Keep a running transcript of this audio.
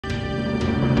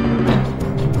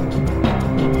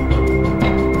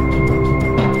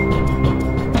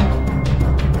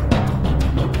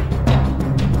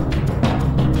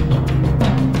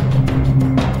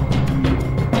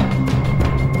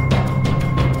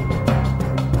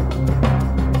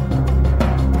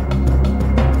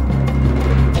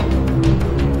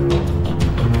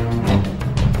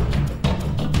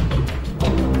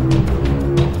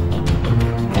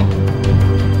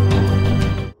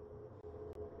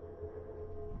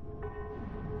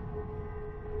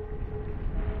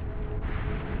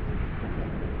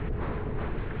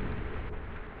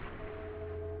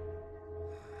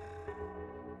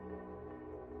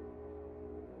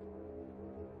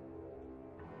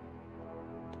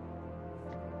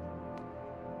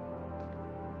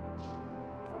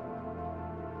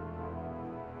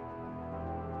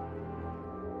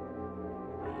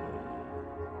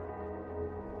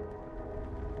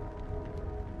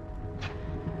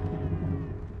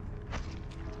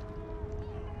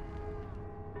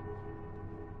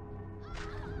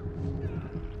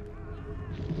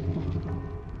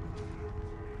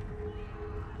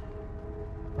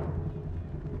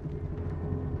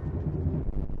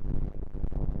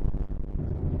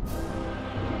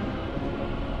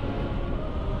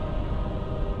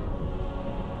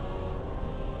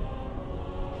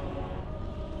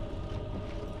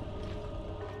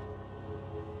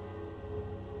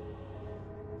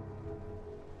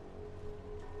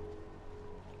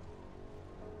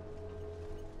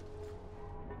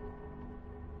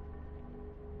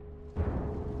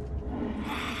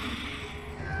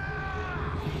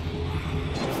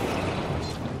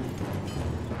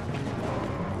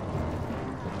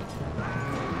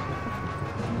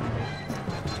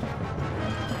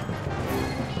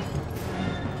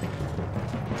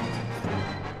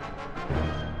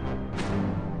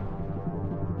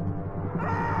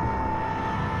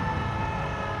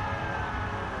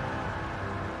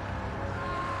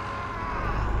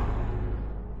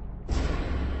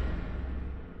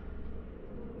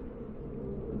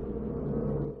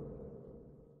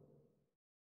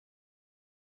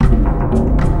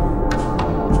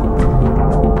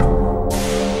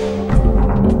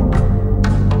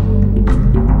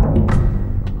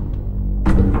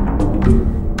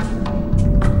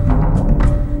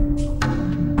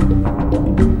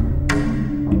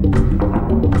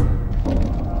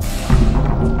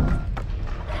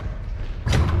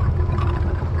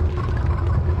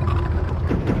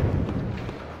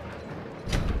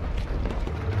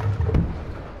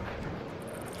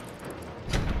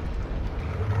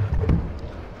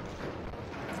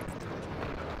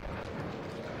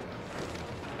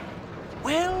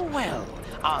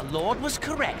Our Lord was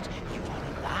correct. You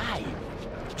are alive.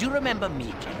 Do you remember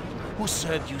me, Kain, who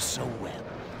served you so well?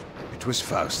 It was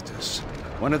Faustus,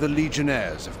 one of the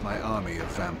legionnaires of my army of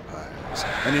vampires.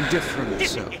 An indifferent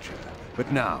soldier,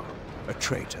 but now a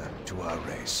traitor to our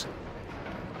race.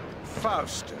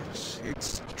 Faustus,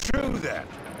 it's true then.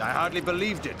 I hardly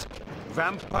believed it.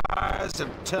 Vampires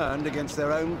have turned against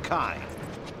their own kind.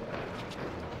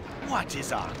 What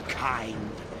is our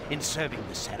kind? In serving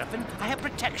the Sarafan, I have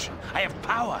protection, I have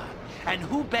power. And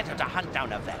who better to hunt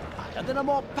down a vampire than a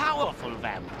more powerful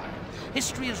vampire?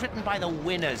 History is written by the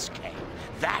winners, Kain.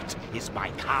 That is my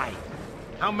kind.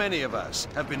 How many of us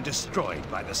have been destroyed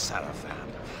by the Sarafan?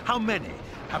 How many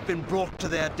have been brought to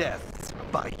their deaths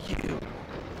by you?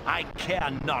 I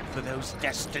care not for those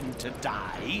destined to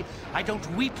die. I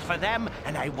don't weep for them,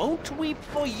 and I won't weep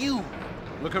for you.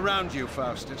 Look around you,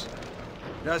 Faustus.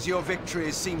 Does your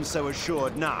victory seem so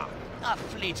assured now? A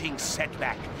fleeting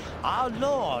setback. Our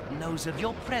Lord knows of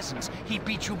your presence. He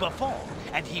beat you before,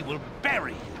 and he will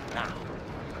bury you now.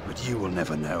 But you will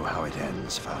never know how it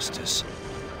ends, Faustus.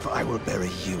 For I will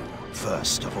bury you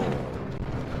first of all.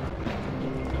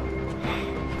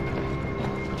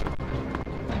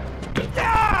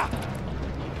 Yeah!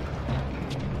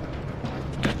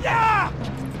 Yeah!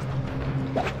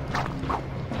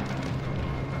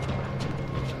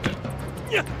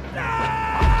 Yeah!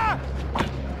 Ah!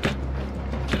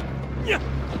 Yeah!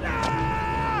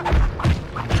 Ah!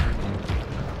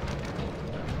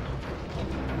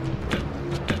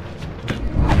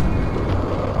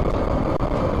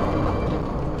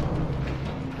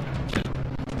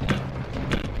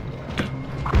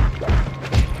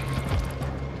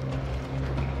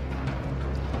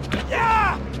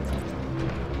 Yeah!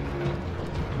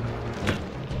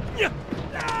 Yeah!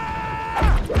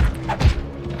 Ah!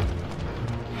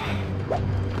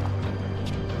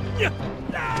 Yeah!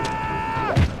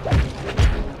 Ah!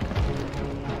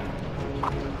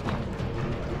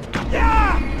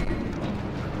 Yeah!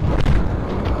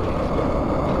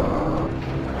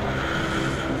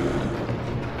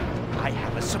 I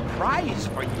have a surprise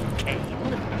for you, Kain.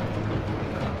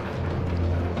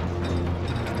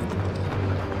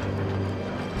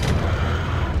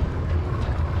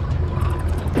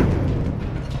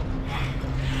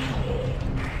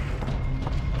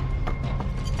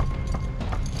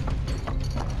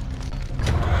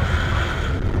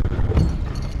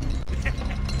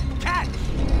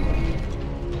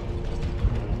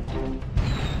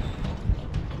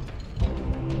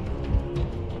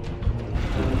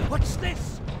 What's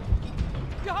this?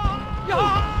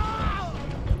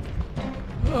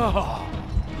 Oh.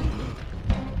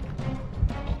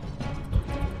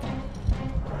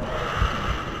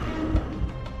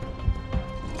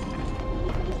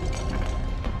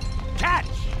 Catch!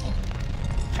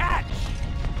 Catch!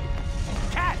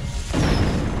 Catch!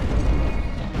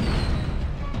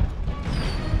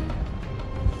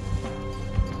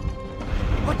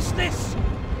 What's this?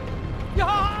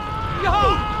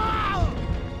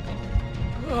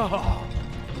 Oh.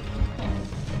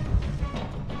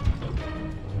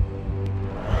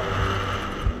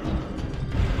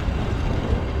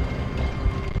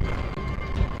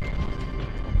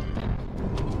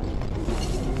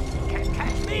 Can't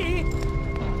catch me!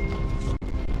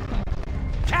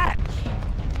 Catch!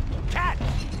 Catch!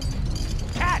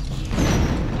 Catch!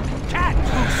 Catch!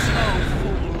 You slow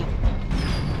fool!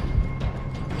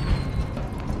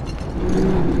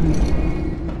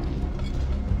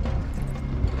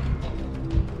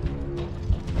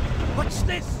 What's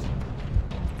this?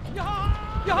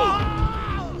 Oh.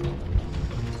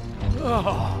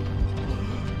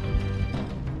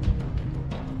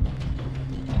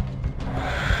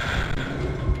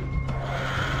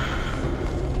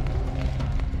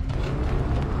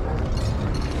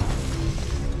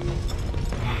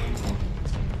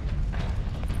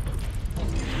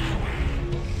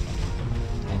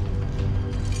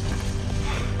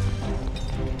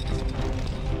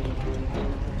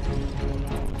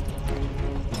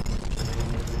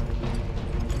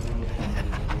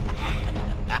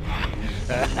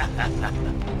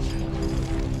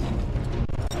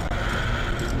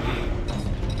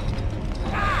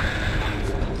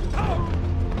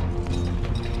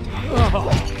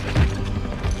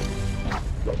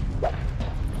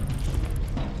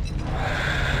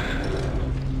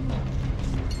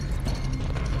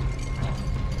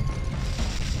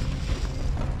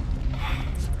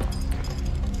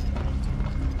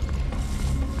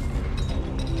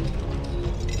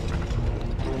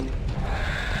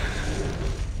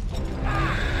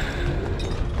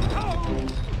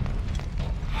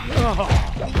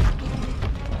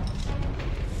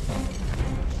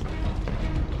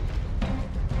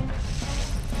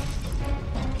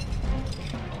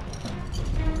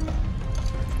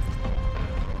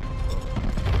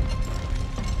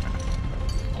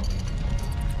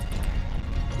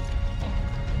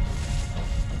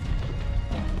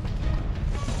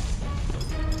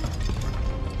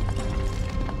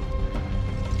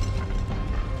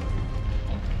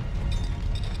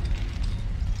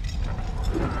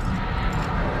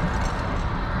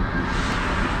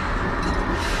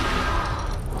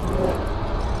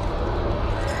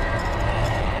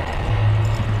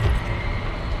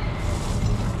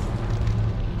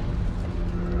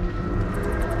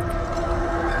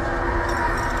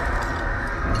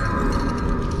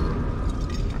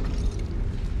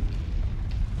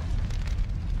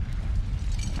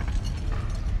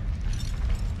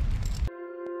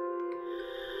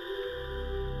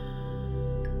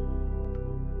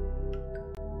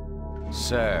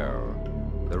 So,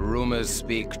 the rumors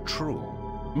speak true.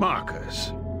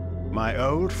 Marcus, my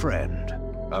old friend.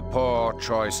 A poor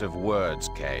choice of words,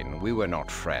 Kain. We were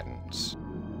not friends.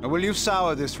 Will you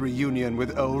sour this reunion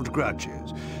with old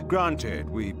grudges? Granted,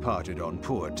 we parted on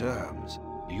poor terms.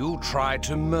 You tried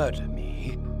to murder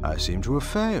me. I seem to have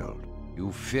failed.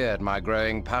 You feared my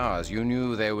growing powers. You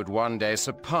knew they would one day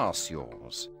surpass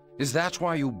yours. Is that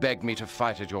why you begged me to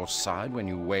fight at your side when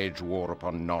you waged war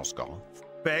upon Nosgoth?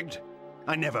 Begged?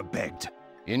 I never begged.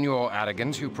 In your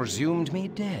arrogance, you presumed me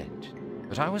dead.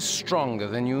 But I was stronger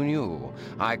than you knew.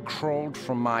 I crawled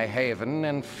from my haven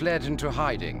and fled into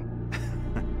hiding.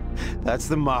 That's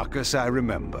the Marcus I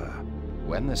remember.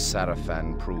 When the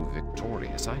Sarafan proved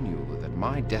victorious, I knew that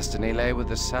my destiny lay with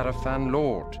the Sarafan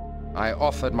Lord. I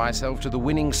offered myself to the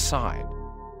winning side.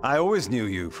 I always knew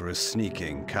you for a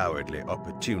sneaking, cowardly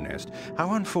opportunist.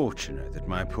 How unfortunate that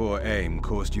my poor aim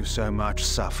caused you so much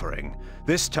suffering.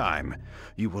 This time,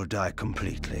 you will die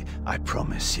completely, I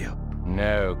promise you.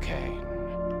 No, Kain.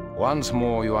 Once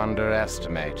more you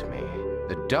underestimate me.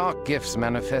 The dark gifts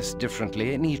manifest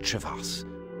differently in each of us.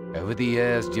 Over the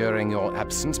years during your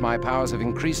absence, my powers have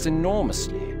increased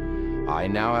enormously. I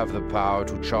now have the power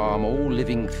to charm all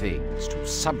living things, to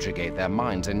subjugate their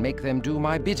minds and make them do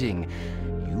my bidding.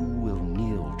 You will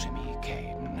kneel to me,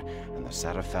 Kain, and the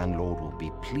Sarafan Lord will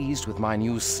be pleased with my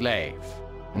new slave.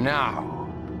 Now,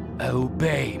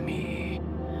 obey me.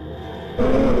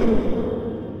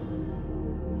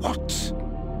 What?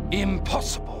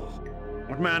 Impossible.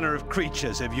 What manner of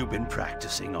creatures have you been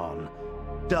practicing on?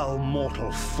 Dull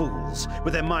mortal fools,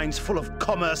 with their minds full of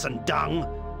commerce and dung?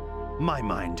 My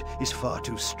mind is far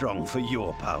too strong for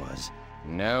your powers.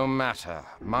 No matter.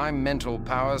 My mental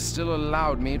powers still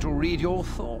allowed me to read your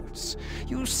thoughts.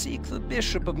 You seek the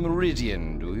Bishop of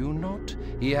Meridian, do you not?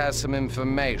 He has some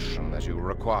information that you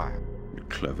require. A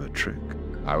clever trick.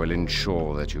 I will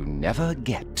ensure that you never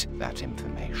get that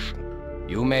information.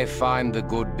 You may find the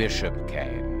good Bishop,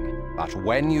 Kain, but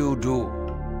when you do,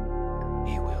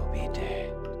 he will be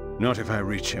dead. Not if I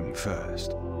reach him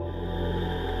first.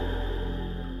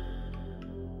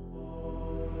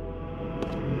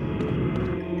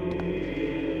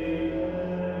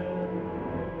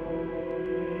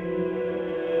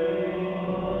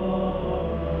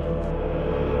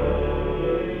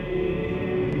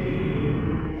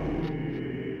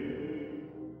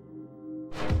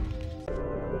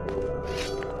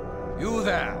 You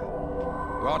there!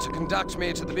 You are to conduct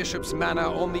me to the Bishop's manor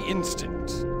on the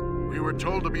instant. We were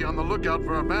told to be on the lookout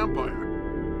for a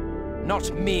vampire.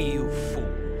 Not me, you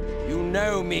fool. You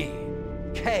know me.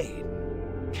 Kain.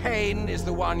 Kain is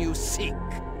the one you seek.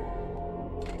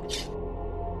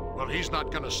 Well, he's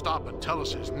not gonna stop and tell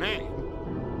us his name.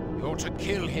 You're to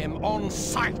kill him on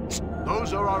sight.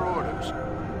 Those are our orders.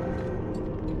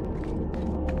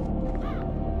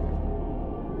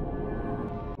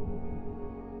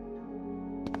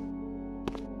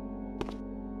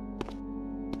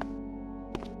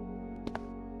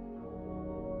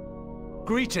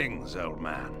 Greetings, old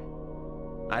man.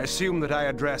 I assume that I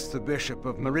address the Bishop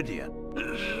of Meridian.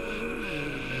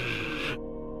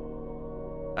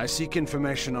 I seek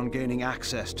information on gaining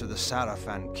access to the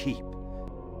Sarafan Keep.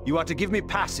 You are to give me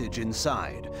passage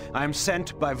inside. I am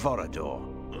sent by Vorador.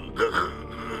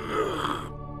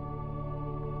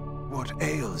 What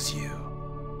ails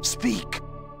you? Speak!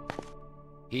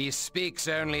 He speaks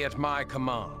only at my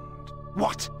command.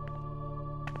 What?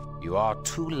 You are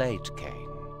too late, Kain.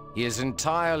 He is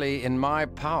entirely in my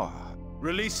power.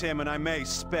 Release him and I may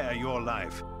spare your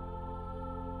life.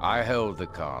 I hold the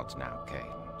cards now,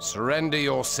 Kain. Surrender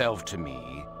yourself to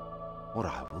me, or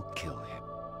I will kill him.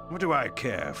 What do I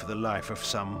care for the life of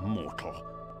some mortal?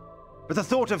 But the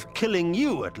thought of killing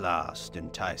you at last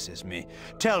entices me.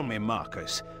 Tell me,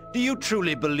 Marcus, do you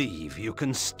truly believe you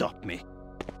can stop me?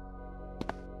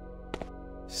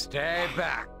 Stay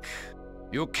back.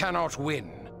 You cannot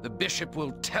win. The Bishop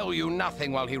will tell you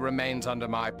nothing while he remains under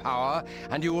my power,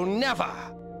 and you will never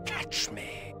catch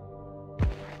me.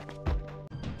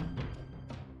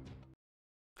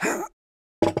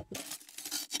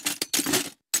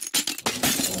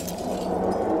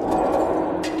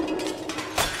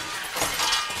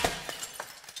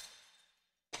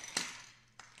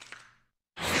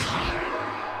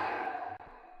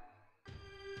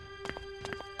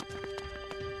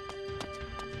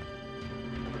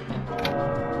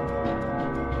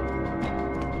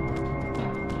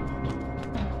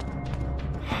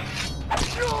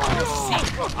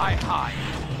 I hide.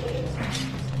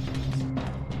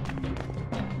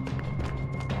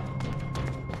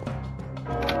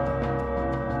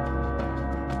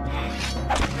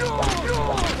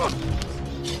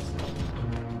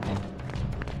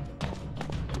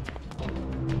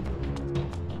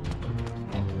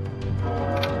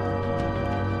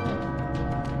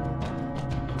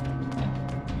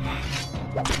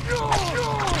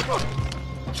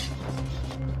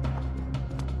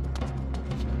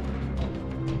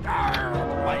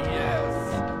 yes.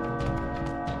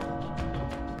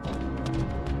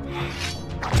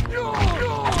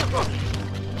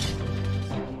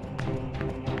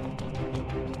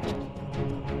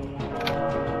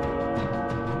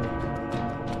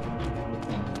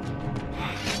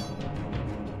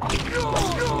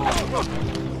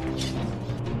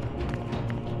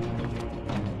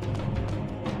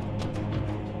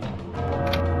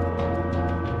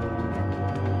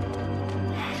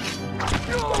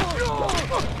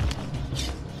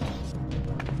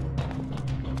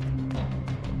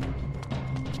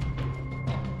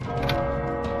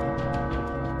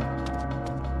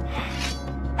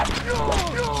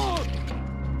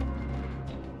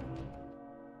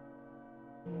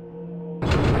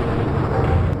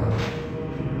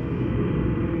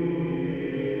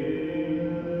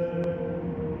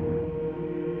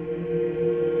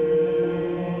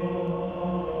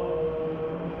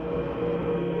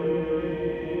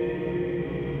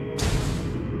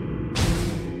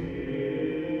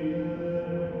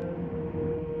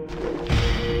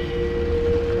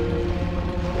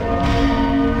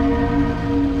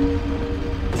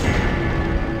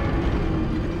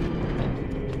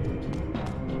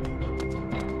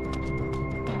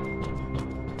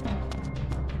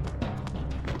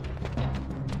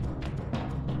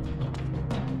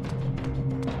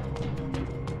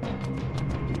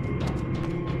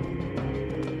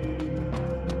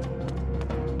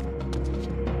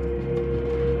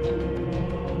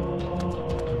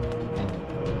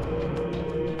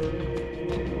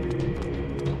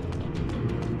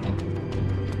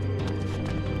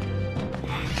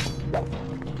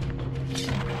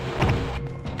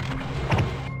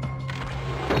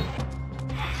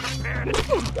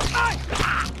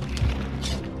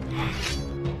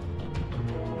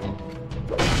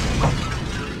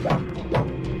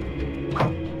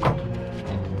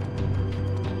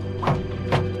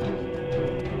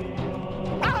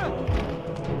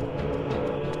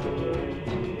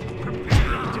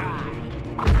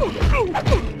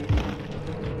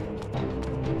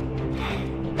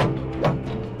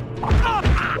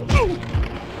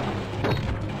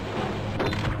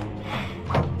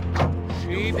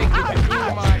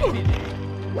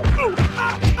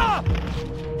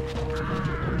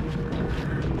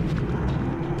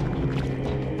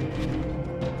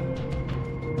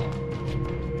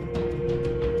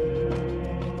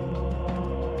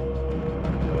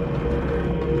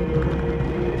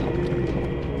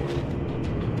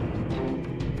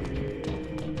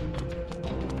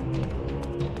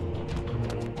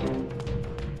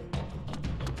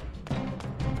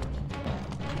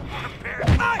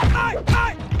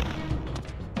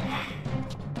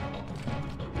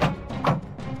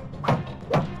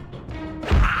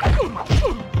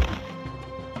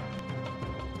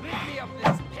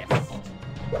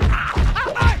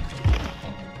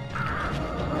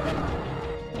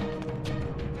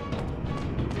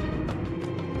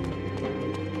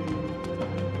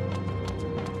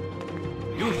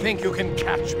 Think you can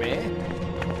catch me?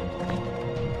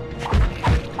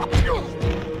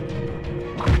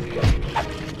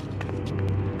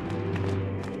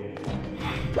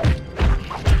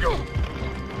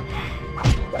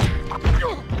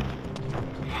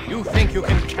 You think you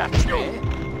can catch me?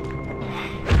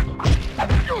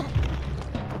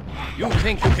 You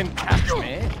think you can catch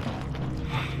me?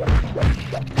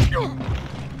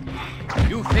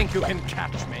 You think you can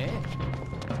catch me?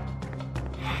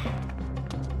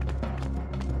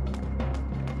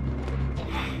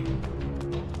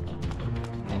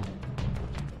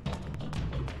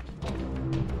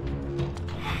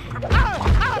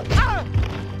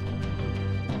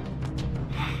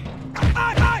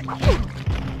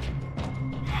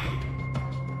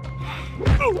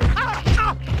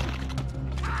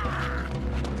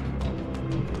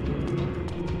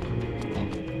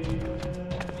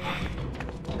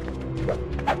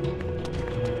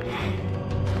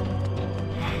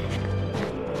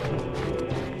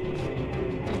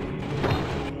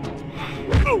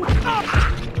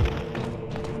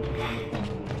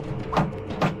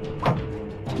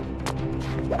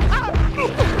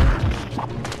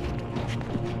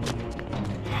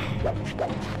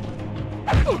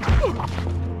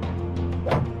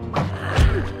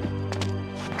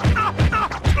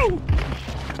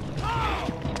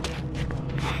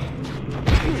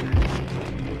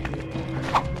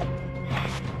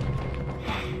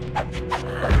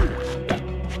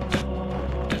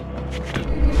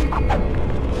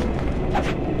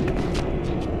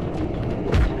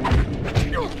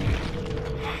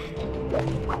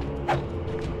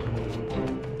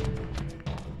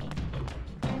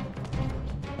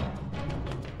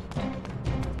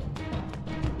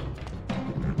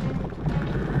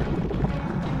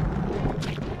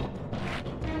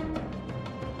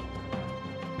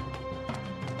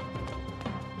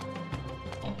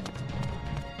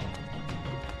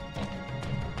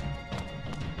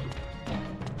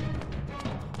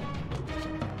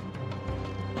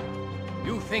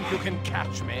 think you can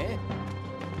catch me?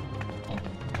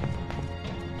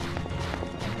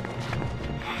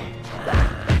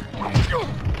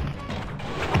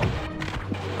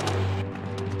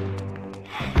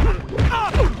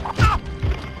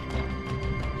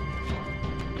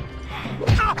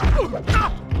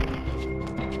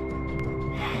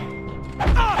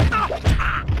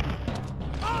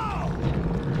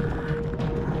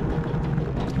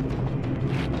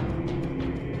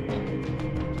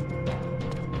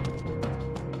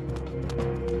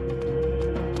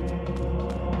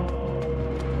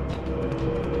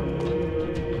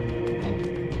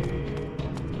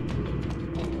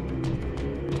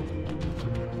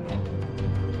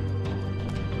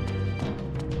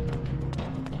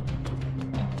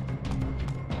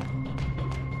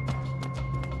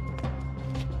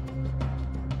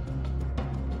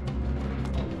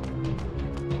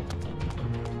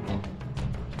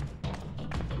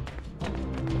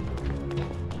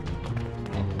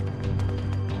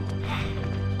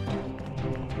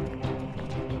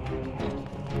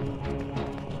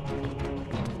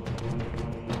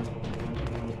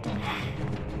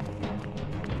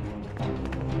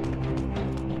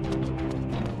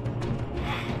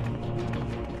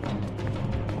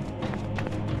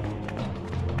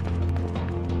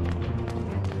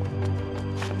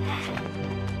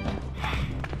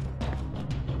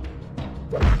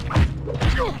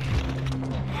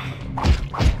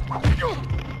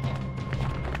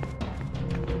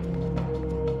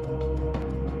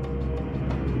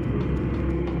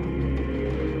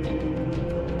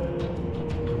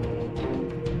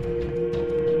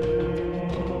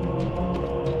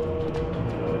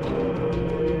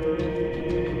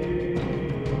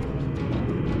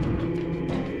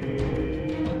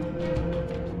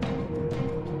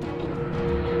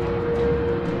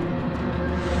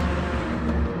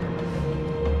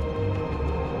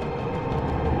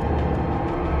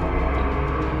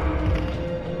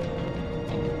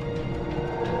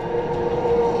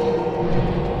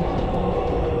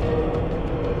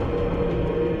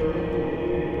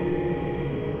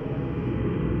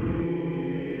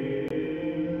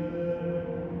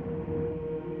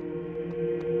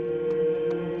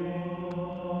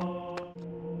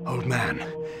 Old man,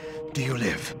 do you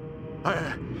live?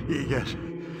 Yes.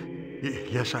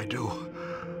 Yes, I do.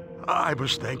 I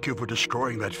must thank you for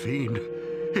destroying that fiend.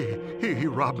 He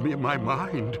robbed me of my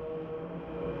mind.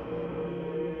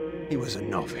 He was a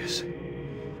novice.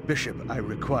 Bishop, I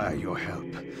require your help.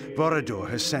 Vorador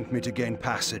has sent me to gain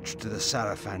passage to the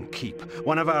Sarafan keep.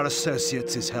 One of our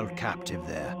associates is held captive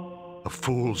there. A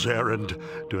fool's errand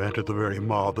to enter the very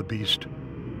maw of the beast.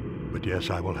 But yes,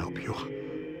 I will help you.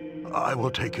 I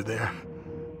will take you there.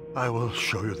 I will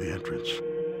show you the entrance.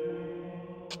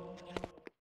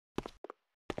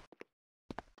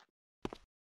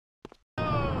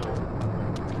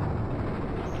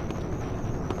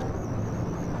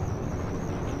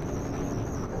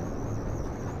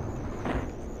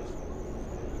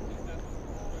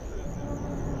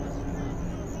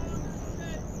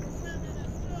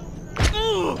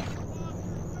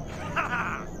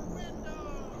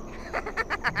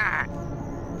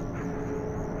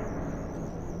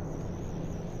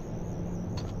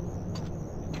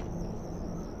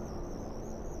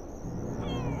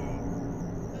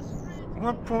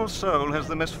 What poor soul has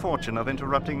the misfortune of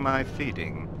interrupting my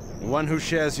feeding? One who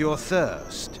shares your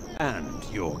thirst and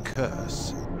your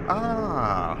curse.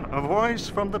 Ah, a voice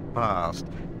from the past.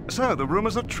 So the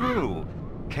rumors are true.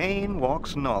 Kain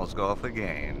walks Nosgoth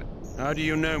again. How do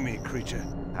you know me, creature?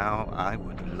 How I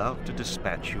would love to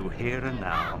dispatch you here and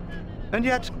now. And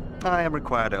yet, I am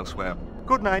required elsewhere.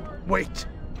 Good night. Wait!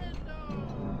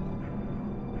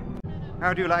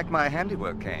 How do you like my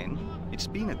handiwork, Kain? It's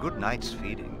been a good night's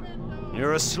feeding.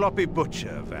 You're a sloppy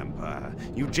butcher, vampire.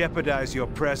 You jeopardize your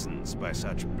presence by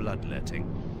such bloodletting.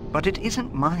 But it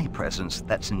isn't my presence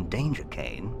that's in danger,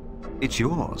 Kain. It's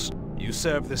yours. You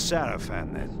serve the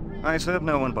Sarafan, then? I serve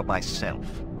no one but myself.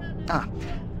 Ah,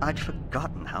 I'd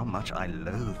forgotten how much I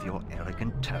loathe your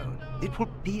arrogant tone. It will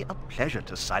be a pleasure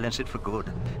to silence it for good.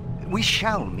 We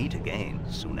shall meet again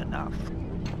soon enough.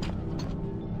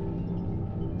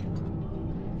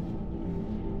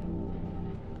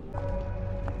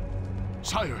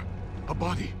 Sire, a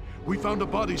body. We found a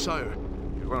body, sire.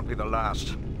 It won't be the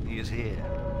last. He is here.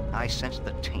 I sense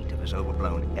the taint of his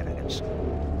overblown arrogance.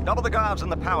 Double the guards in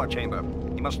the power chamber.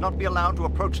 He must not be allowed to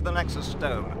approach the Nexus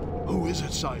Stone. Who is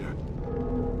it, sire?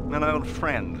 An old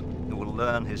friend who will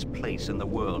learn his place in the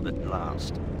world at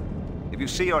last. If you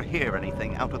see or hear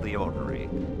anything out of the ordinary,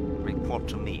 report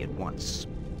to me at once.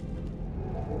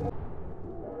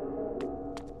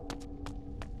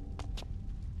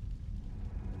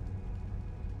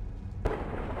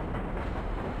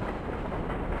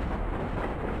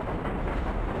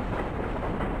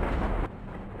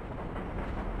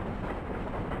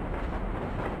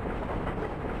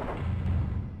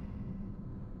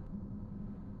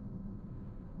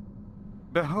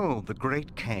 Behold the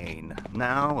great Kain,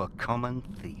 now a common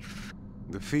thief.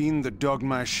 The fiend that dogged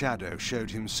my shadow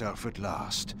showed himself at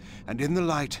last, and in the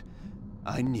light,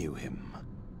 I knew him.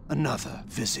 Another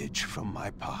visage from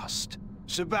my past.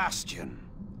 Sebastian,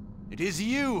 it is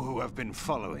you who have been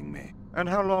following me. And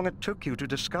how long it took you to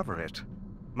discover it.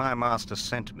 My master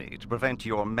sent me to prevent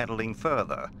your meddling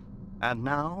further, and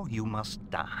now you must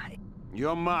die.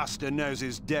 Your master knows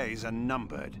his days are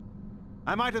numbered.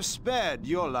 I might have spared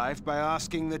your life by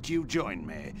asking that you join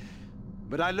me,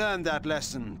 but I learned that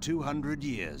lesson 200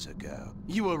 years ago.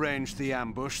 You arranged the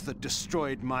ambush that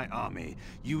destroyed my army.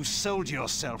 You sold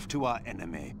yourself to our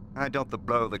enemy. I dealt the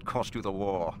blow that cost you the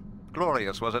war.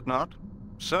 Glorious, was it not?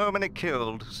 So many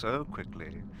killed so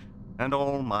quickly, and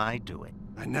all my doing.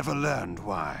 I never learned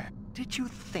why. Did you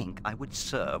think I would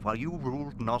serve while you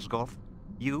ruled Nosgoth?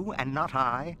 You and not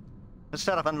I? The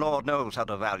Sarafan Lord knows how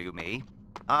to value me.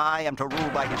 I am to rule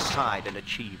by his side and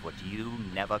achieve what you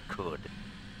never could.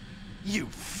 You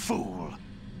fool!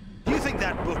 You think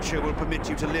that butcher will permit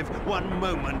you to live one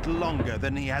moment longer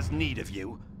than he has need of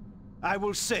you? I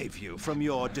will save you from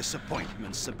your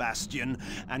disappointment, Sebastian,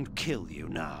 and kill you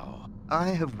now. I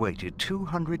have waited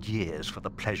 200 years for the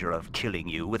pleasure of killing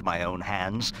you with my own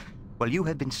hands. While you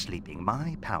have been sleeping,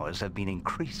 my powers have been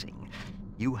increasing.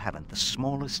 You haven't the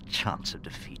smallest chance of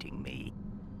defeating me.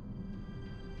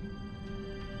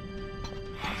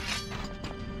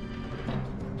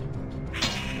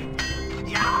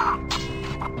 Yeah!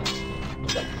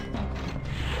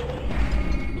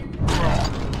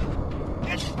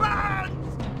 It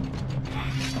burns!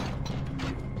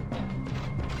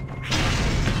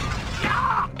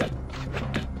 Yeah!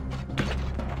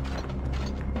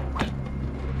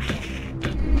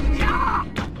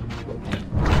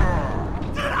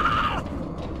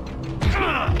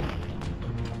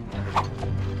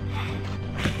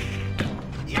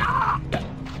 Yeah!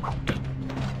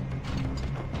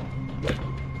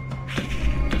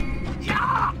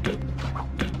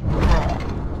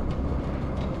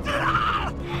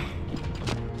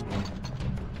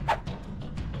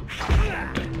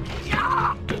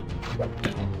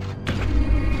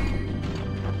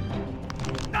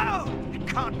 No! It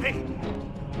can't be!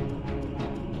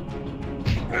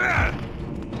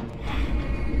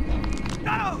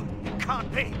 No! It can't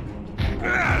be!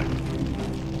 Yeah!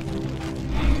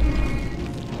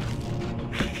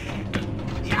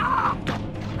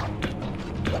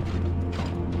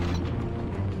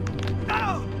 No!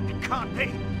 It can't be!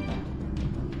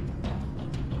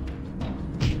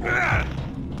 It burns!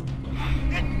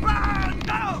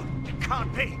 No! It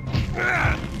can't be!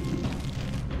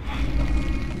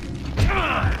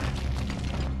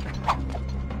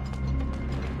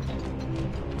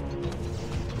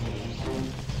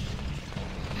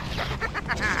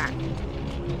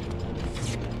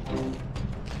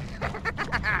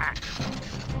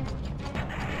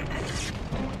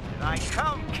 Here I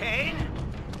come, Kain!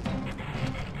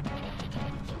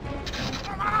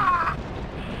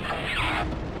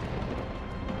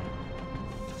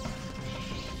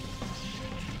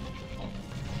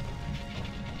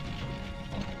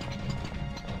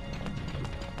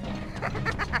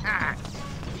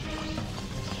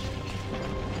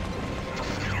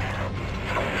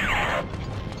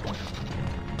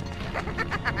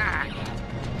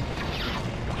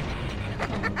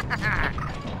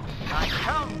 I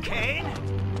come, Kain!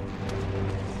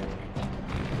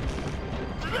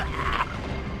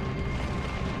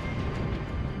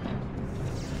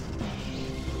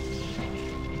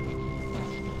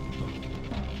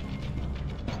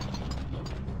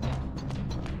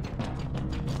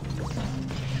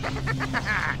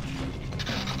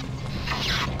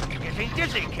 Getting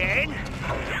dizzy, Kain! Here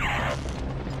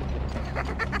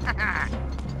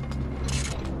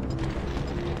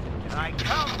I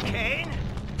come, Kain!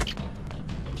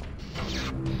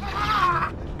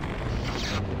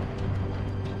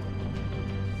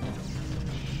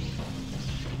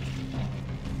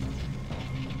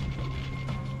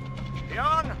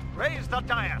 Bjorn, raise the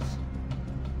dais!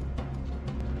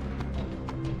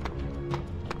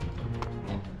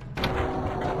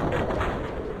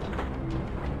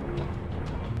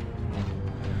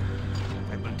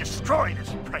 I will destroy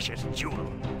this precious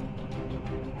jewel!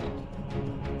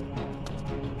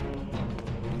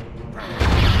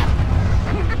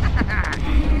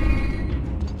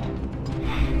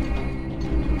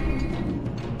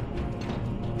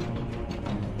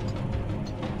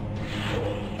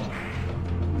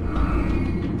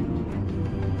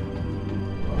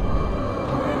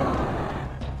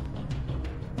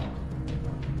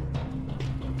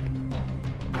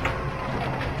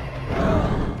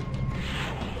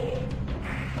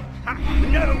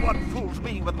 Know what fool fools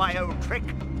me with my old trick.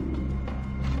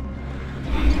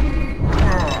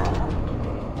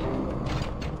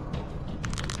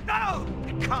 No!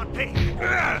 It can't be!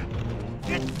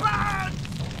 It burns!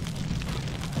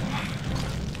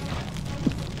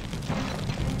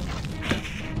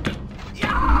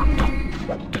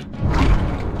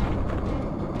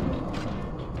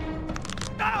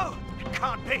 No! It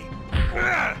can't be!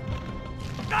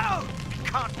 No! It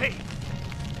can't be!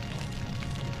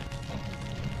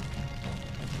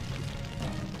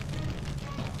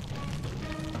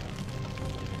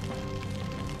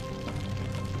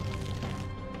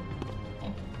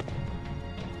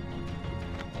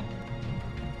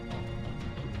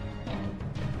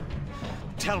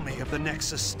 Tell me of the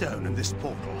Nexus Stone in this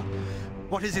portal.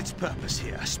 What is its purpose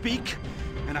here? Speak,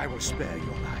 and I will spare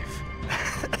your life.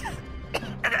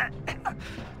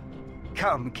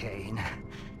 Come, Kain.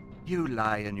 You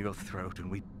lie in your throat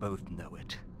and we both know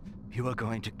it. You are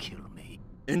going to kill me.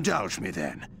 Indulge me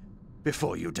then,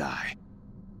 before you die.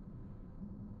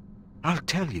 I'll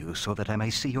tell you so that I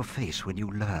may see your face when you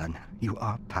learn. You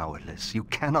are powerless. You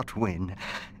cannot win.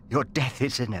 Your death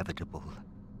is inevitable.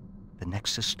 The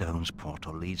Nexus Stone's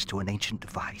portal leads to an ancient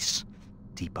device,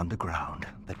 deep underground,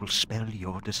 that will spell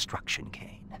your destruction,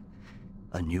 Kain.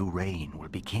 A new reign will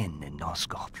begin in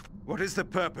Nosgoth. What is the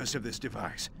purpose of this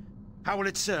device? How will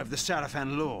it serve the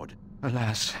Sarafan Lord?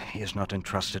 Alas, he has not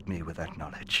entrusted me with that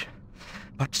knowledge.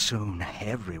 But soon,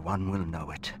 everyone will know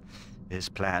it. His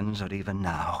plans are even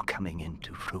now coming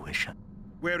into fruition.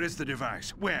 Where is the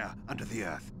device? Where under the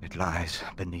earth? It lies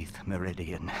beneath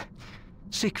Meridian.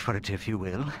 Seek for it if you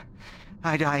will.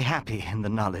 I die happy in the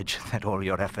knowledge that all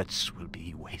your efforts will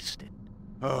be wasted.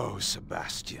 Oh,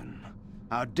 Sebastian.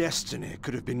 Our destiny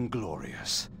could have been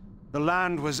glorious. The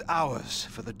land was ours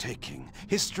for the taking.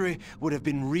 History would have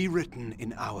been rewritten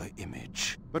in our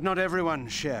image. But not everyone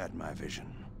shared my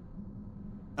vision.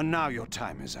 And now your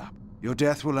time is up. Your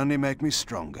death will only make me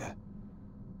stronger.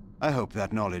 I hope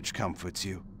that knowledge comforts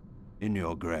you in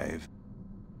your grave.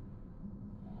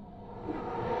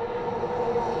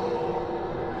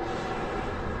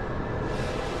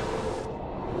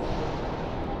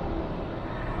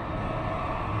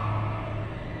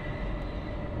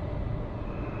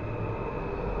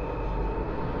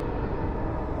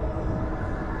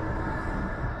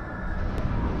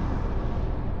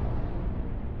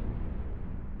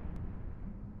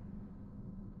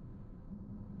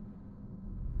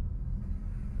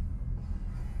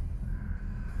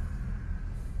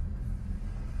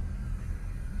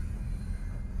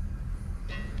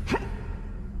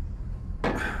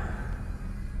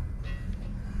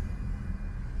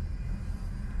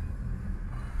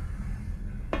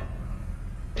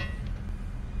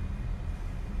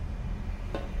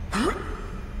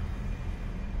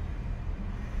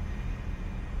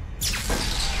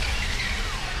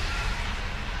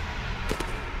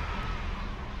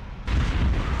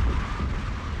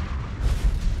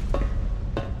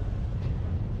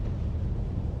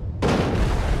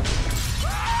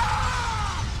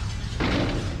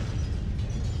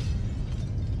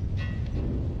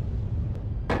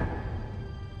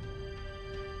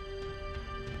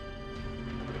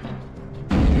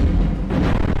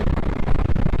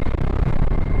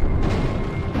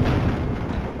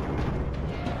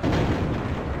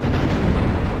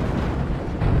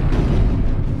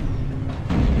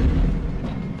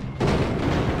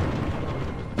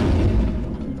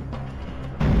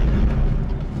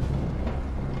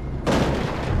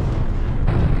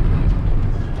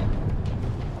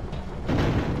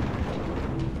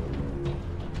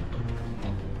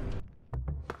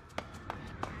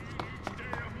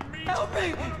 Help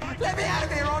me! Let me out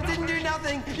of here! I didn't do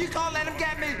nothing! You can't let him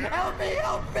get me! Help me!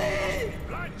 Help me!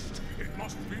 Blanched! It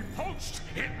must be poached!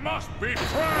 It must be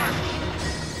fried!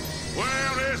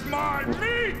 Where is my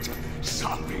meat?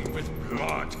 Sopping with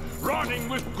blood, running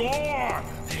with gore!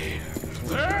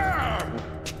 There!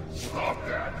 Stop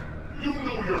that! You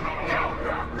know you're not allowed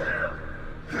back there!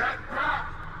 Get back!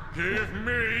 Give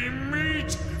me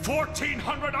meat!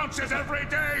 1,400 ounces every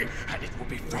day, and it will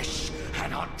be fresh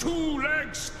and on 2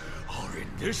 legs! Or in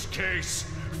this case,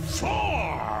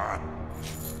 4!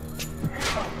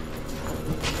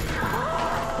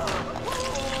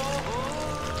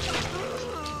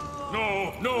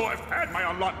 No, I've had my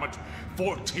allotment.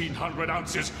 1,400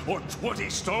 ounces or 20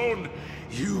 stone.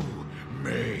 You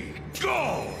may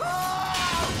go!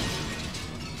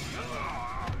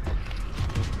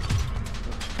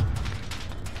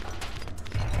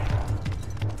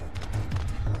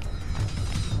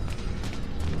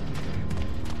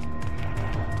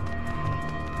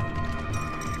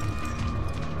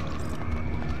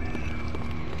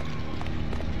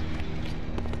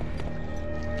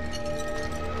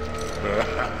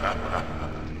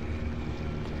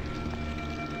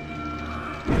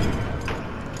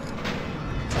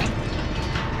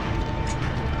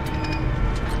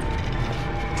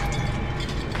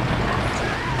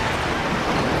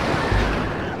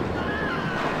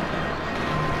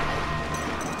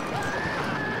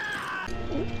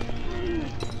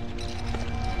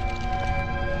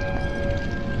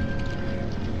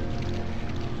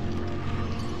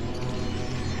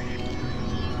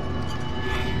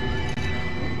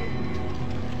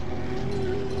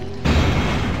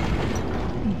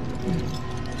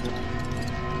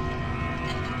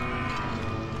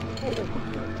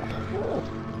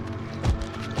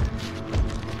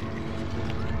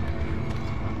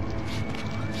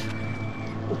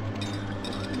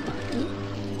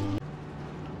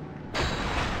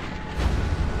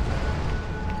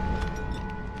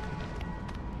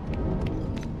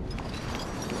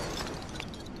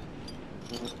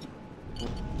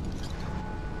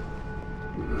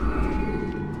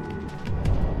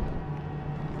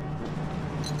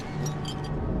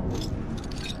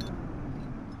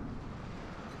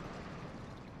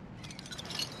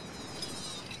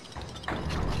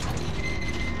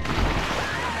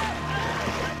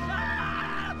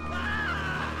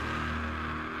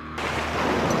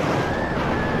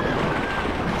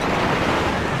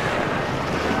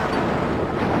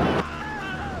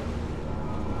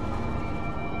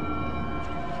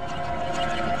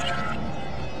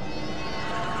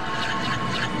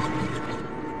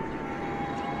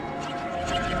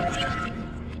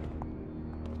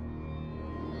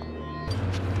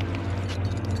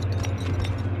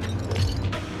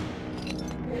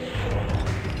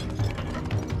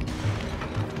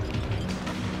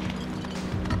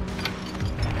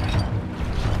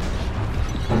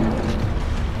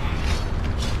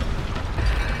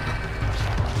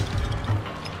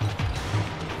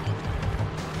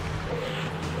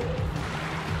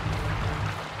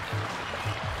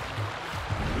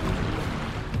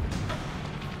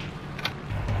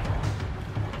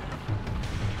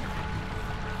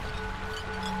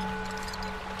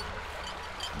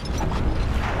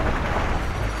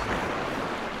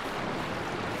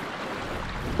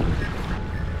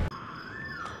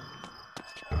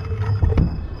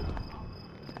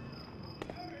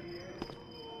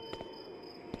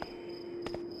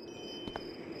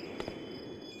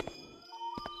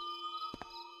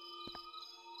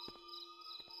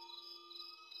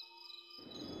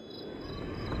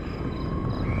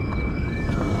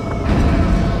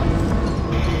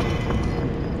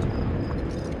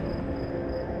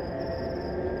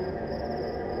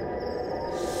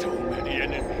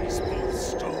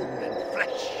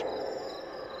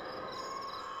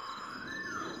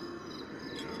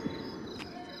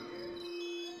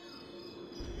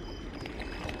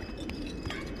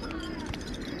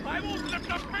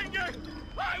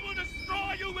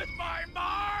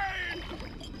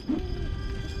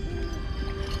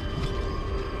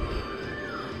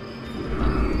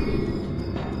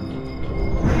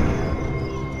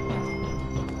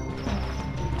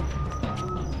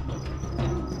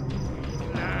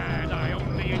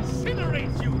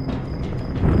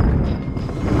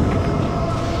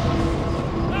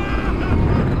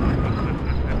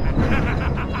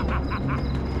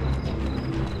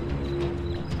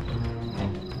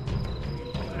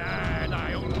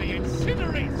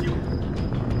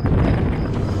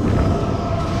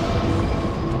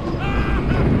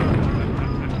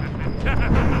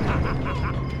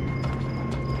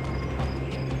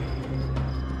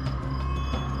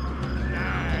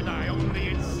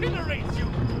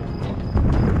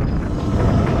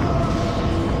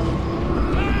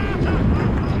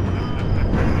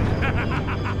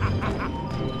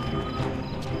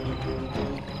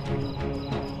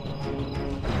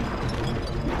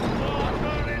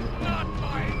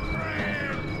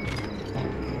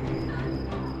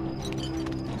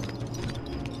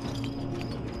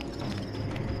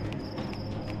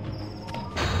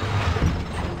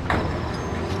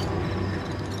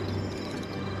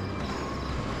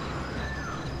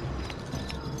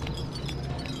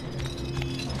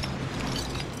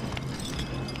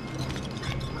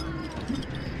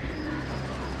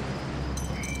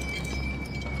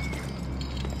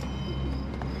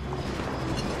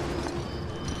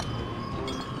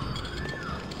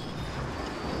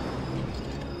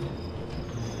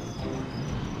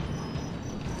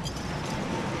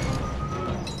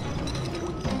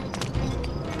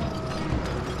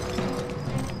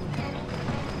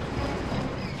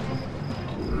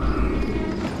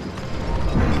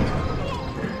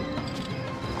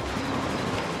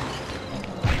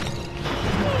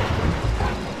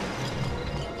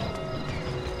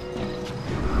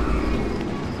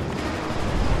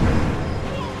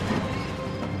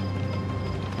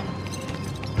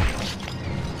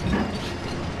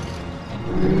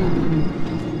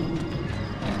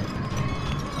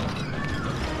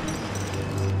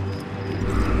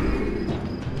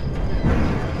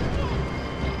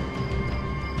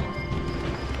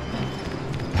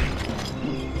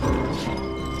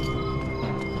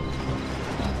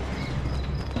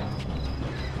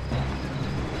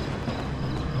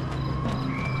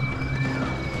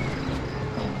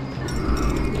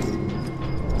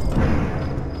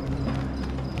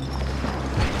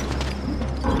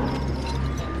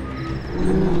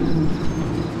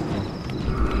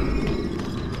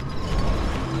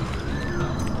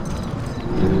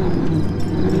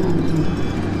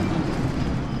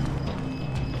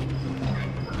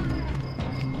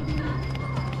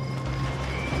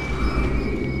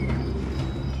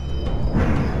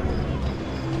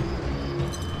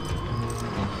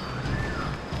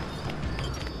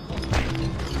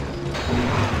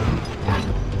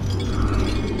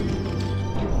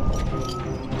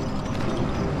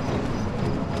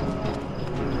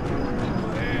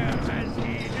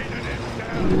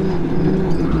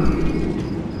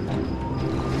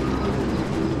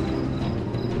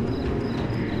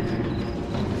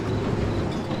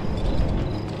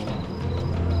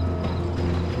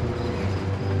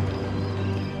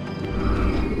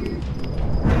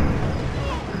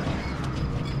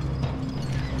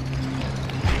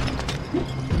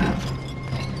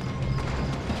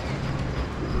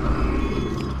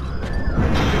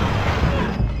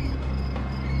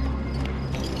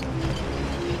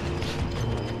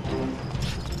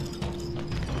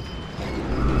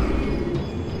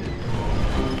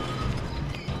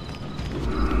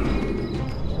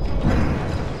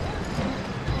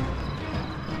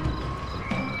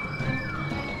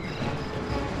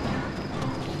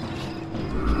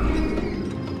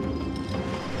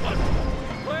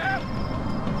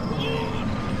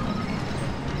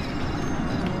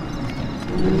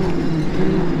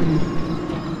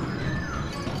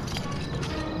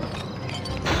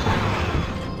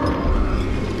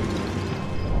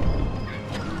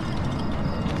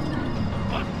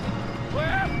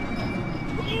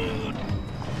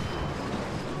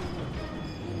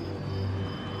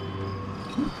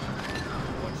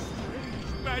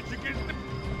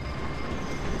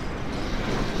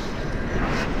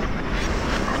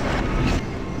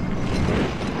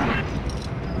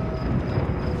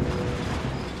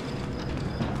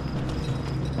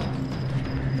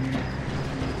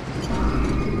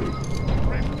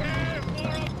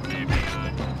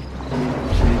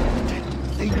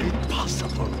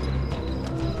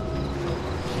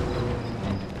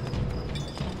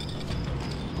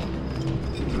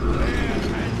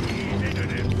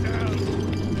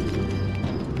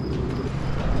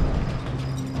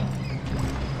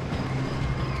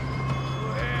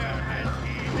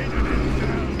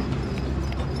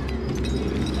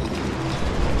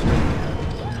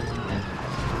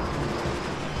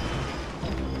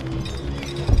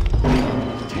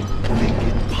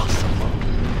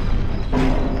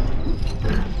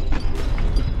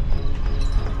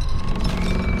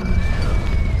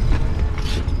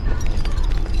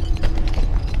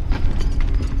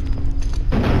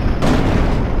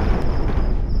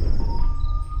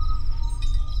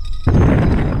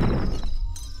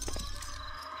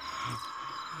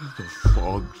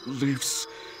 Lifts.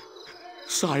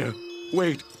 Sire,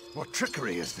 wait. What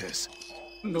trickery is this?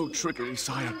 No trickery,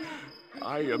 sire.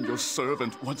 I am your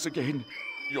servant once again,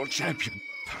 your champion.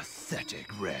 Pathetic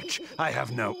wretch. I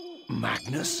have no...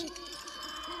 Magnus?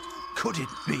 Could it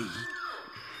be?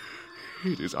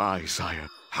 It is I, sire.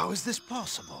 How is this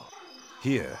possible?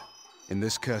 Here, in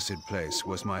this cursed place,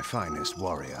 was my finest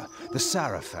warrior. The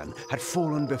Sarafan had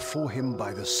fallen before him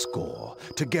by the score.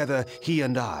 Together, he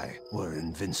and I were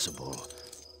invincible.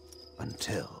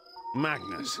 Until...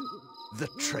 Magnus, the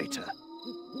traitor.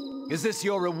 Is this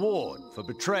your reward for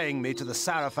betraying me to the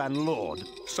Sarafan Lord?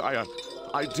 Sire,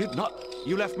 I did not...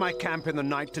 You left my camp in the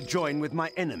night to join with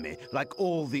my enemy, like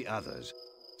all the others.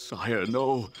 Sire,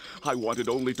 no. I wanted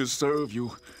only to serve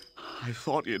you. I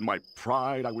thought in my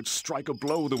pride I would strike a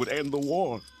blow that would end the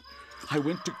war. I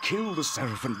went to kill the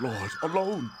Sarafan Lord,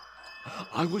 alone.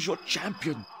 I was your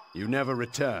champion. You never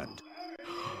returned.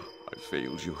 I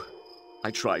failed you. I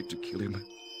tried to kill him.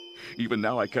 Even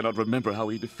now I cannot remember how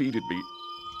he defeated me.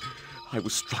 I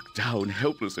was struck down,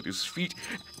 helpless at his feet,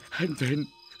 and then,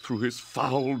 through his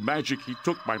foul magic, he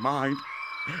took my mind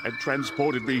and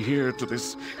transported me here to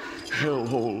this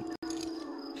hellhole.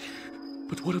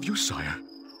 But what of you, sire?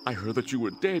 I heard that you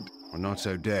were dead. Well, not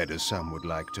so dead as some would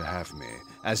like to have me.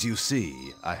 As you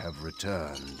see, I have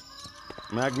returned.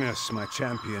 Magnus, my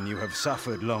champion, you have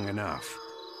suffered long enough.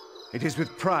 It is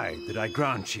with pride that I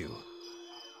grant you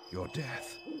your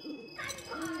death.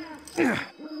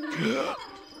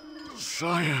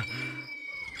 Sire,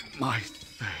 my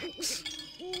thanks.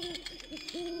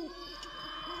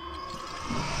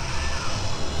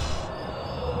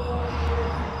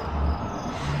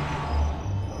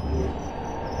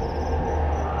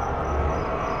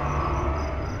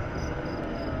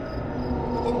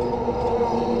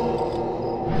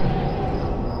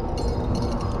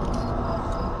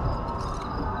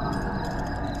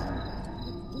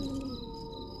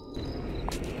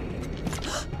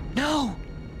 No!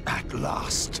 At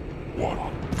last. What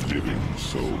living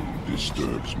soul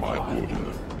disturbs my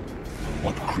order?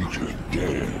 What creature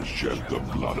dares shed the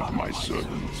blood of my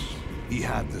servants? He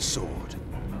had the sword.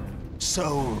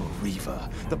 Soul Reaver,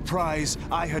 the prize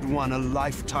I had won a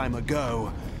lifetime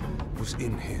ago, was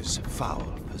in his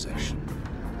foul possession.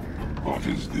 What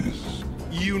is this?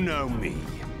 You know me.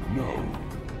 No.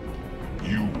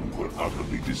 You were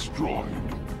utterly destroyed.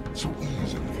 So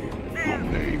easily. Your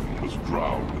name was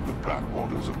drowned in the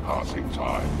backwaters of passing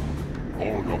time.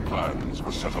 All your plans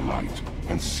were set alight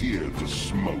and seared to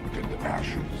smoke and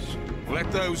ashes.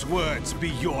 Let those words be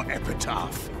your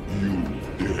epitaph. You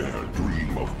dare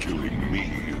dream of killing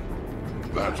me?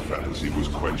 That fantasy was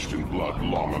quenched in blood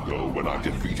long ago when I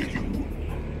defeated you.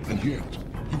 And yet,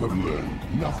 you have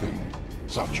learned nothing.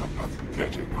 Such a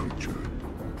pathetic creature.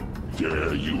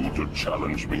 Dare you to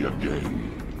challenge me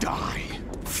again? Die,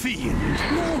 fiend!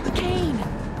 No, Kain!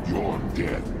 Your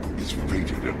death is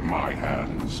fated at my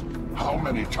hands. How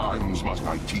many times must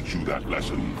I teach you that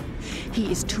lesson?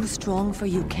 He is too strong for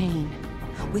you, Kain.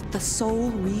 With the Soul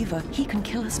Reaver, he can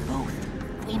kill us both.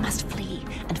 We must flee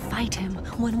and fight him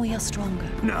when we are stronger.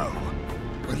 No.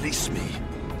 Release me.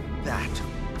 That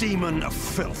demon of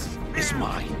filth is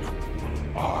mine.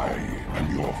 I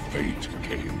am your fate,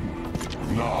 Kain.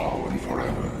 Now and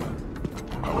forever.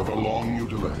 However long you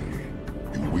delay,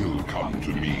 you will come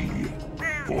to me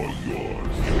for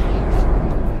yours.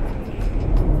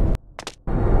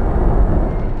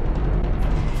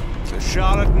 The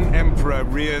charlatan emperor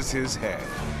rears his head.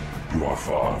 You are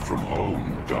far from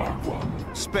home, Dark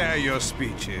One. Spare your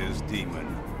speeches,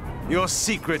 demon. Your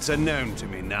secrets are known to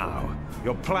me now.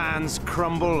 Your plans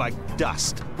crumble like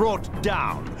dust, brought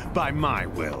down by my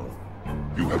will.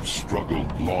 You have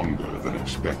struggled longer than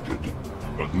expected,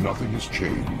 but nothing has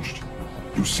changed.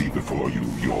 You see before you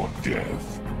your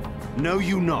death. Know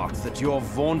you not that your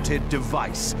vaunted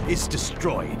device is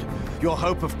destroyed? Your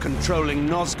hope of controlling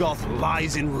Nosgoth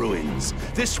lies in ruins.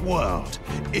 This world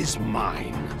is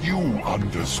mine. You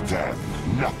understand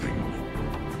nothing.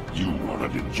 You are a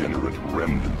degenerate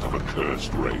remnant of a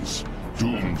cursed race,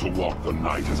 doomed to walk the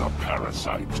night as a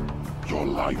parasite. Your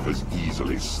life is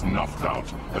easily snuffed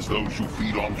out as those you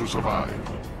feed on to survive.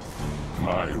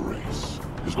 My race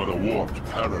is but a warped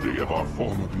parody of our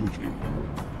former beauty.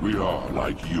 We are,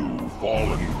 like you,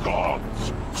 fallen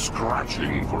gods,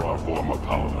 scratching for our former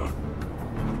power.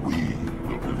 We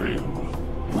will prevail.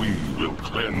 We will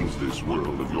cleanse this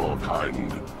world of your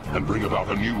kind, and bring about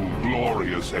a new,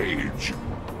 glorious age.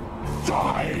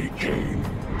 Die, Kain.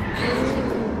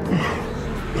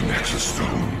 The Nexus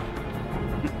Stone.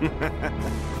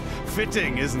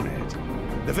 Fitting, isn't it?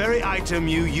 The very item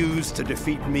you used to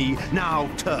defeat me now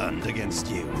turned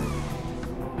against you.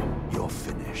 You're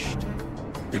finished.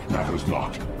 It matters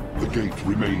not. The gate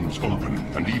remains open,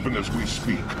 and even as we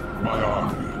speak, my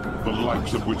army, the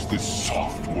likes of which this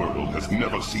soft world has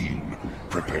never seen,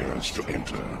 prepares to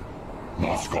enter.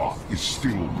 Nosgoth is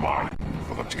still mine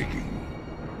for the taking.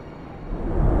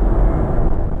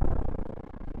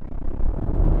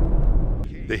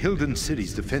 The Hilden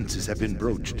city's defenses have been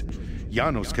broached.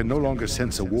 Janos can no longer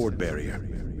sense a ward barrier.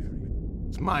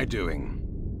 It's my doing.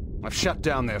 I've shut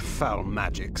down their foul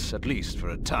magics, at least for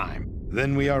a time.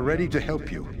 Then we are ready to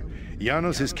help you.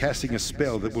 Janos is casting a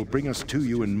spell that will bring us to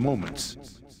you in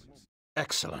moments.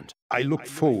 Excellent. I look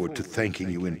forward to thanking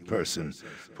you in person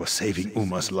for saving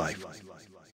Uma's life.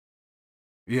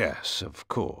 Yes, of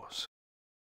course.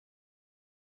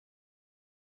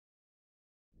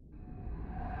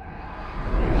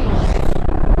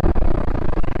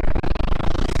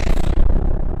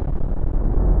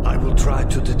 I will try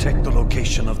to detect the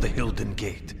location of the Hilden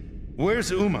Gate.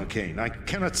 Where's Uma, Kain? I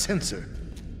cannot sense her.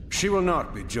 She will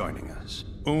not be joining us.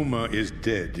 Uma is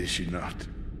dead, is she not?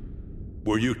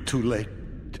 Were you too late?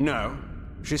 No.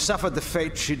 She suffered the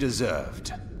fate she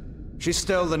deserved. She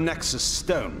stole the Nexus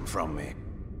Stone from me.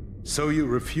 So you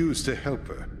refused to help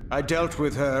her? I dealt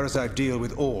with her as I deal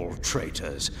with all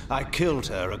traitors. I killed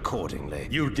her accordingly.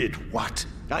 You did what?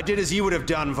 I did as you would have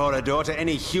done, Vorador, to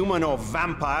any human or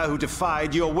vampire who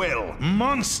defied your will.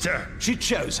 Monster! She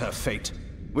chose her fate.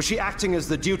 Was she acting as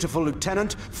the dutiful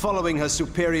lieutenant, following her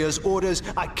superior's orders?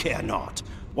 I care not.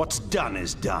 What's done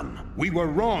is done. We were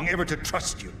wrong ever to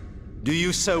trust you. Do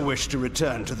you so wish to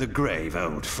return to the grave,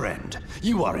 old friend?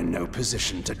 You are in no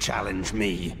position to challenge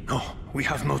me. No, we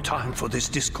have no time for this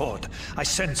discord. I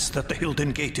sense that the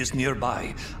Hilden Gate is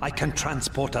nearby. I can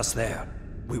transport us there.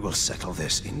 We will settle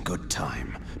this in good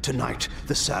time. Tonight,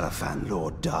 the Sarafan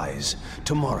Lord dies.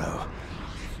 Tomorrow,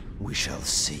 we shall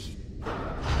see.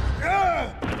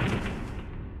 No!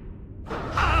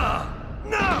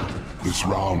 The This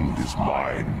round is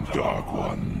mine, Dark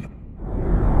One.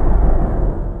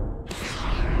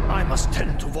 I must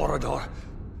tend to Vorador.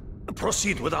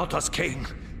 Proceed without us, Kain.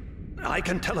 I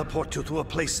can teleport you to a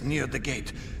place near the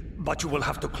gate, but you will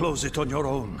have to close it on your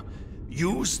own.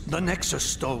 Use the Nexus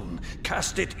Stone,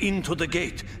 cast it into the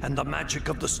gate, and the magic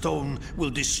of the stone will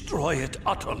destroy it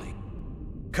utterly.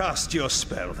 Cast your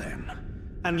spell then,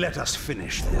 and let us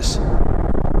finish this.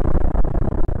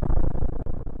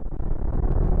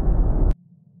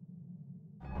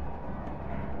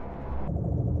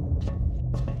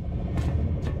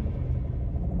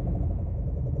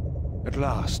 At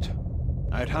last,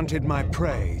 I had hunted my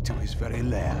prey to his very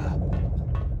lair.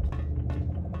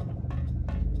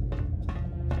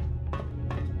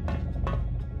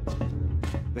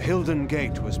 The Hilden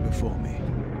Gate was before me,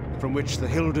 from which the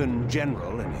Hilden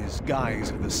General, in his guise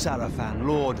of the Sarafan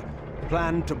Lord,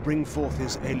 planned to bring forth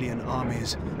his alien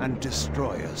armies and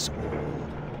destroy us all.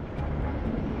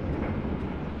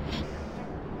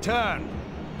 Turn,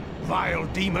 vile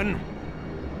demon!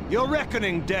 Your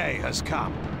reckoning day has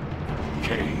come.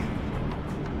 Kain.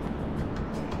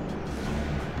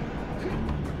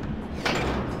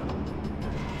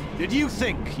 Did you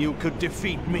think you could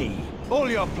defeat me?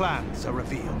 All your plans are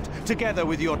revealed, together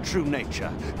with your true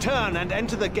nature. Turn and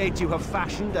enter the gate you have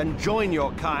fashioned and join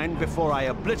your kind before I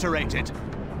obliterate it.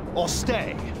 Or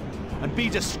stay, and be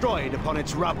destroyed upon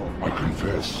its rubble. I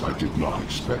confess I did not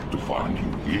expect to find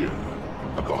you here,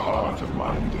 at the heart of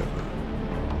my endeavor.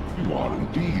 You are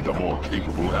indeed a more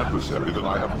capable adversary than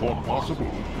I had thought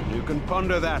possible. You can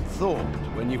ponder that thought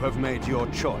when you have made your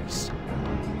choice.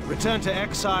 Return to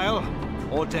exile,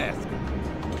 or death.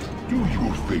 Do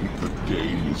you think the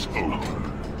game is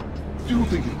over? Do you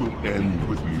think it will end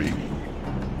with me?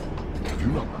 Have you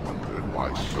not wondered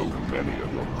why so many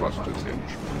of your trusted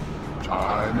henchmen,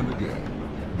 time and again,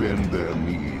 bend their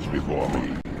knees before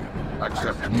me,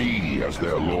 accept me as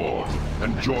their lord,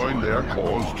 and join their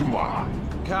cause to mine?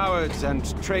 Cowards and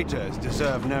traitors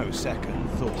deserve no second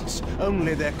thoughts,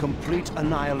 only their complete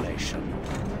annihilation.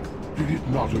 Did it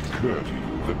not occur to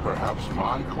you that perhaps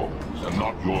my cause, and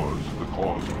not yours, is the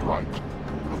cause of right,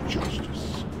 of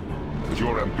justice? That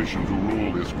your ambition to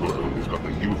rule this world is but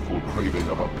the youthful craving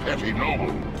of a petty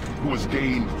noble who has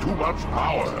gained too much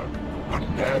power, but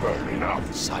never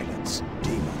enough? Silence,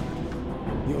 demon.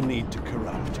 Your need to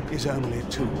corrupt is only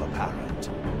too apparent.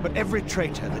 But every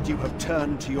traitor that you have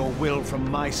turned to your will from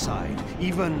my side,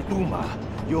 even Uma,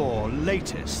 your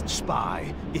latest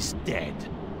spy, is dead.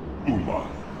 Uma?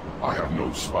 I have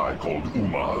no spy called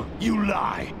Uma. You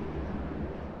lie!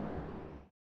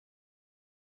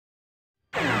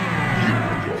 You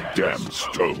and your damn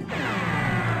stone.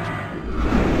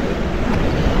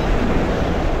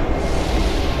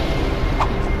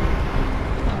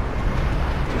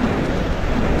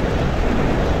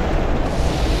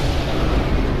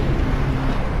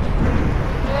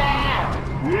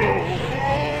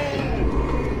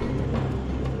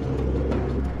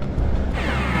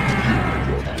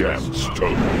 Damn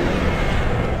stone.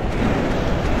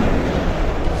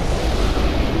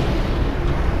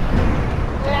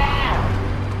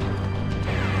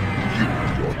 You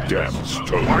and your damn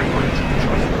stone. Why would you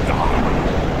just die?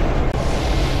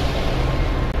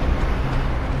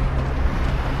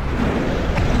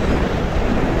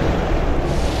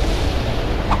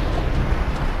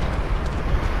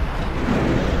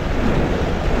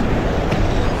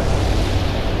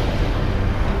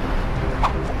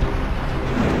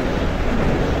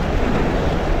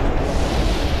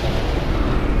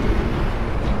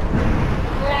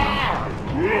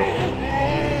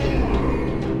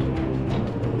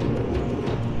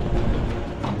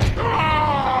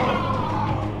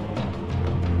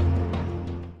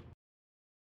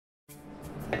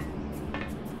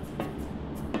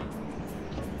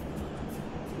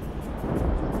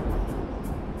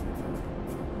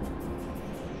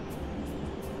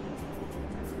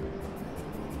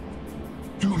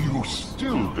 Do you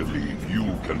still believe you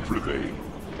can prevail?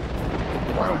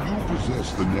 While you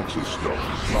possess the Nexus Stone,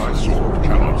 my sword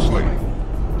cannot slay you.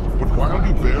 But while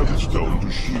you bear the stone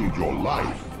to shield your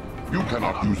life, you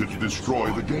cannot use it to destroy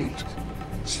the gate.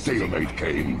 Stalemate,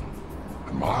 Kain.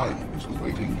 And mine is the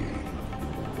waiting game.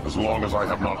 As long as I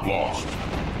have not lost,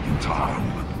 in time,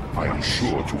 I am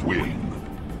sure to win.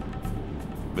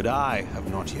 But I have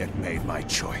not yet made my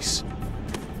choice.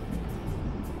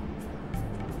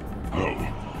 No.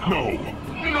 No!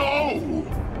 No!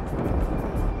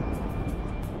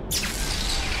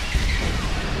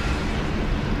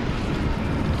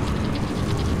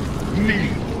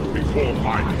 Kneel before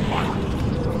my might.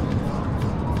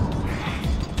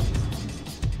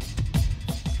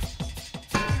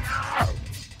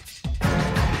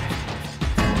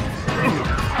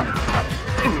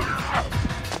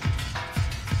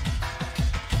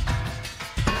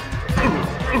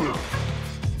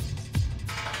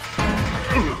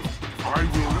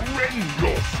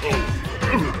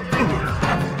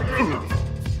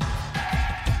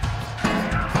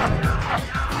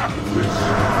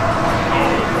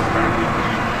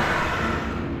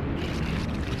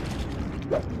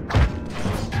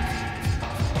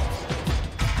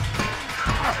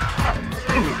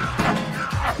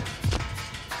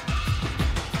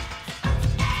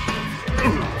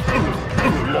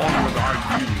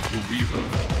 Weaver.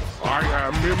 I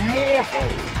am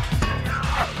immortal!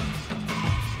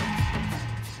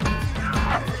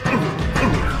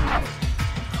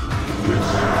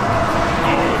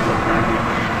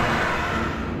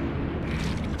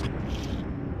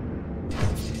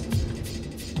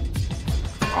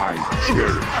 I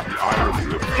cherish the irony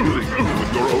of killing you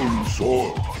with your own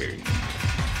sword, Kain.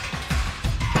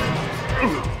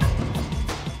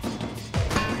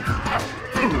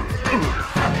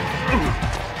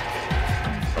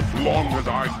 As long as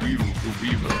I wield the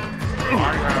Weaver,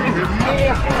 I am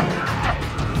immortal!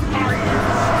 I am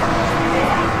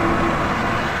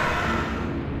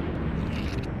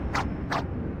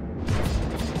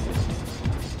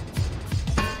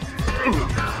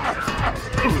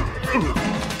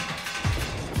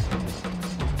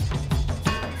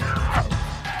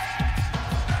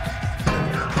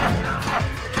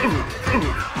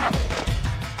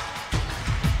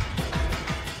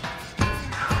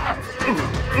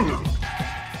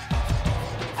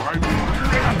I will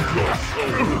rend your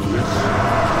soul with this.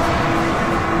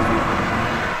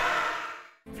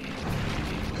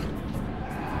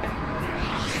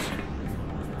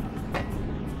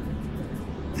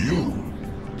 You?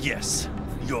 Yes,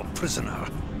 your prisoner,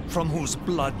 from whose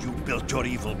blood you built your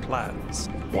evil plans.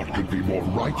 What could be more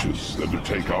righteous than to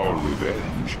take our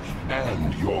revenge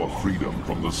and your freedom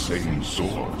from the same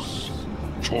source?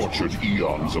 Tortured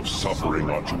eons of suffering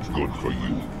are too good for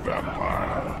you,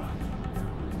 vampire.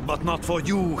 But not for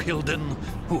you, Hilden,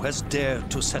 who has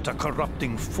dared to set a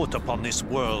corrupting foot upon this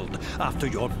world after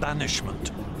your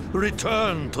banishment.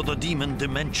 Return to the demon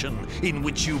dimension in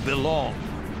which you belong.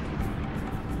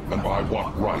 And by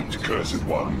what right, Cursed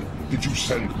One, did you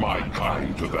send my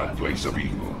kind to that place of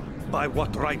evil? By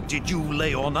what right did you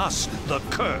lay on us the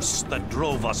curse that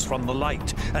drove us from the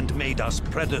light and made us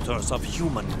predators of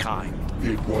humankind?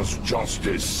 It was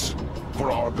justice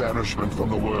for our banishment from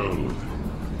the world.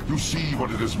 You see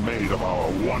what it has made of our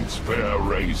once fair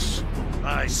race.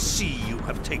 I see you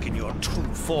have taken your true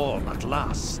form at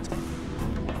last.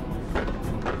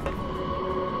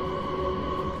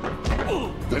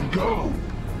 Then go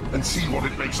and see what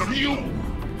it makes of you.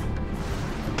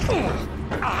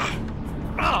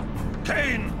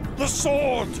 Kain, the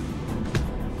sword!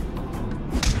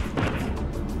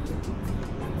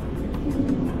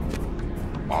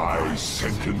 I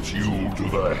sentence you to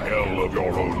the hell of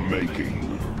your own making.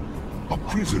 A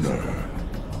prisoner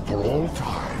for all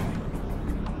time.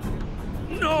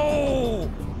 No!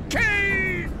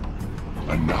 Kain!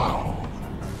 And now,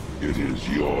 it is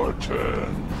your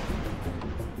turn.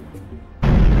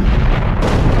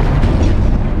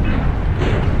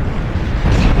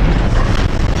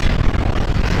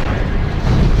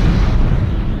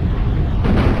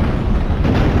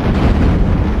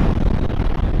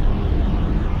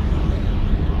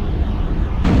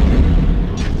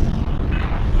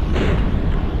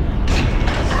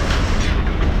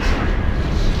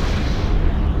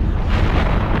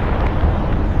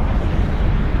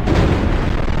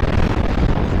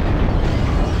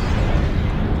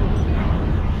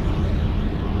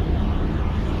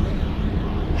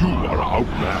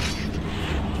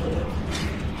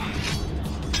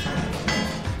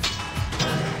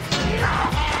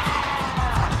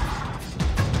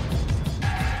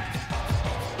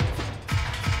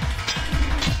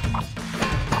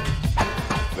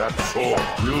 That sword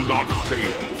will not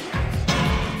fail.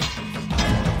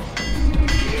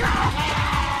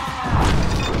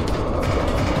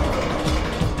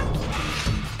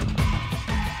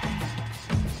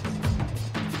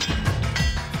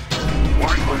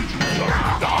 Why would you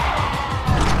just die?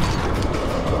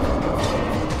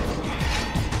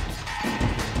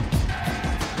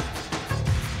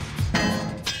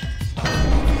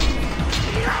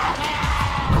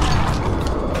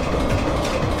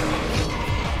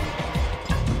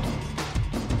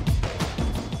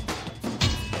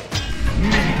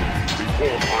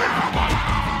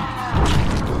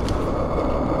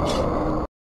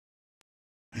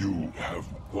 You have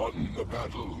won the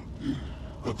battle,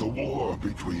 but the war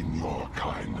between your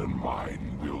kind and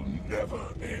mine will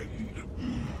never end.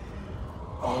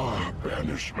 Our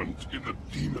banishment in the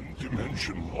demon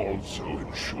dimension also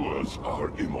ensures our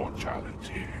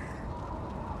immortality.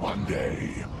 One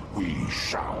day, we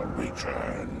shall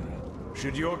return.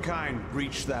 Should your kind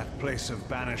reach that place of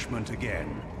banishment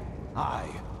again, I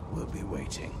will be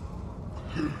waiting.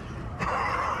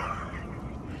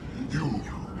 You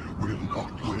will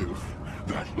not live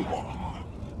that long.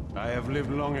 I have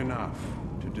lived long enough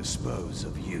to dispose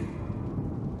of you.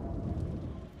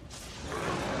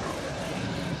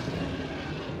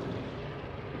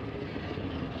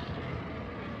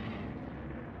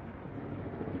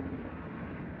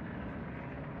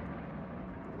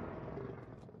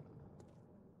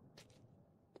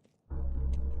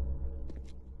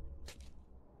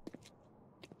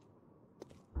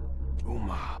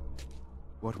 Uma.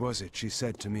 What was it she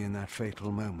said to me in that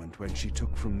fatal moment when she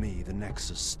took from me the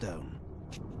Nexus Stone?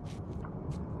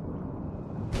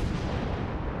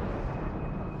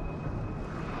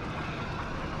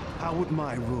 How would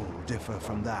my rule differ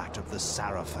from that of the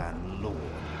Sarafan Lord?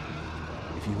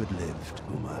 If you had lived,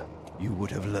 Uma, you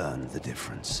would have learned the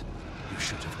difference. You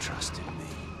should have trusted me.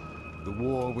 The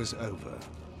war was over,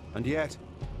 and yet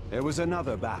there was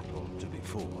another battle to be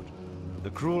fought. The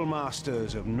cruel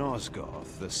masters of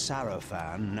Nosgoth, the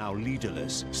Sarafan, now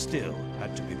leaderless, still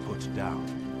had to be put down.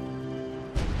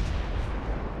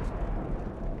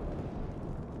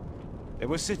 There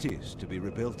were cities to be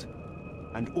rebuilt,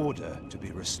 and order to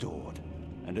be restored,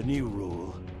 and a new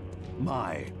rule.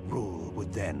 My rule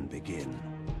would then begin.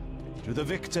 To the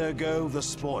victor go the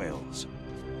spoils.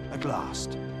 At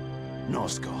last,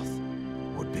 Nosgoth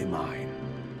would be mine.